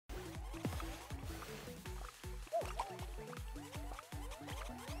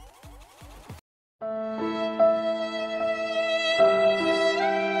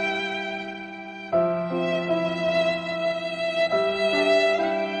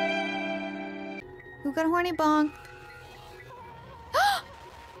Who got a horny bong?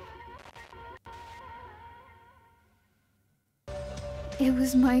 It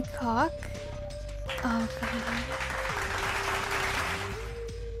was my cock? Oh god.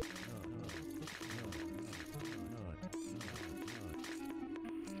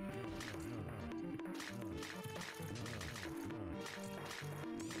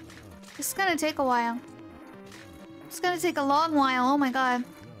 This is gonna take a while. It's gonna take a long while, oh my god.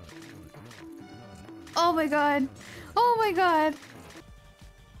 Oh my god. Oh my god.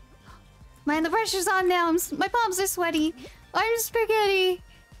 Man, the pressure's on now. My palms are sweaty. I'm spaghetti.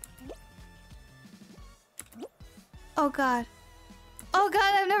 Oh god. Oh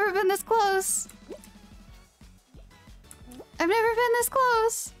god, I've never been this close. I've never been this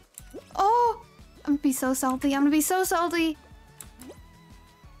close. Oh, I'm gonna be so salty. I'm gonna be so salty.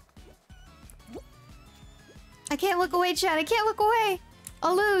 I can't look away, Chad. I can't look away.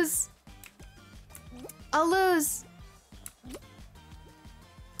 I'll lose. I'll lose.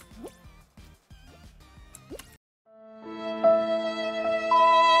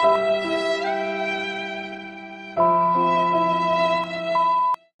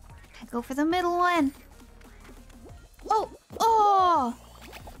 I go for the middle one. Oh! Oh!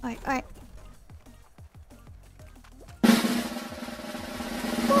 Alright, alright.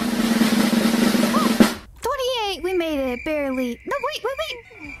 28! We made it, barely. No, wait, wait, wait!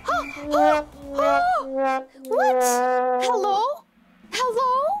 Oh! Oh! Oh! What? Hello?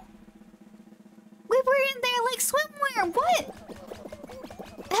 Hello? We were in there like swimwear. What?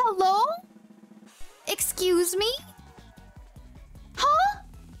 Hello? Excuse me? Huh?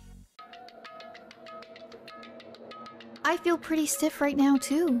 I feel pretty stiff right now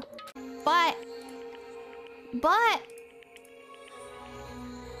too. But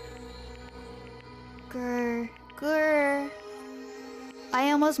grr.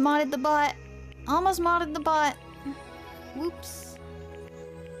 I almost modded the bot. Almost modded the bot. Whoops.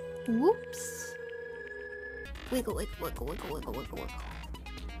 Whoops. Wiggle, wiggle, wiggle, wiggle, wiggle, wiggle, wiggle.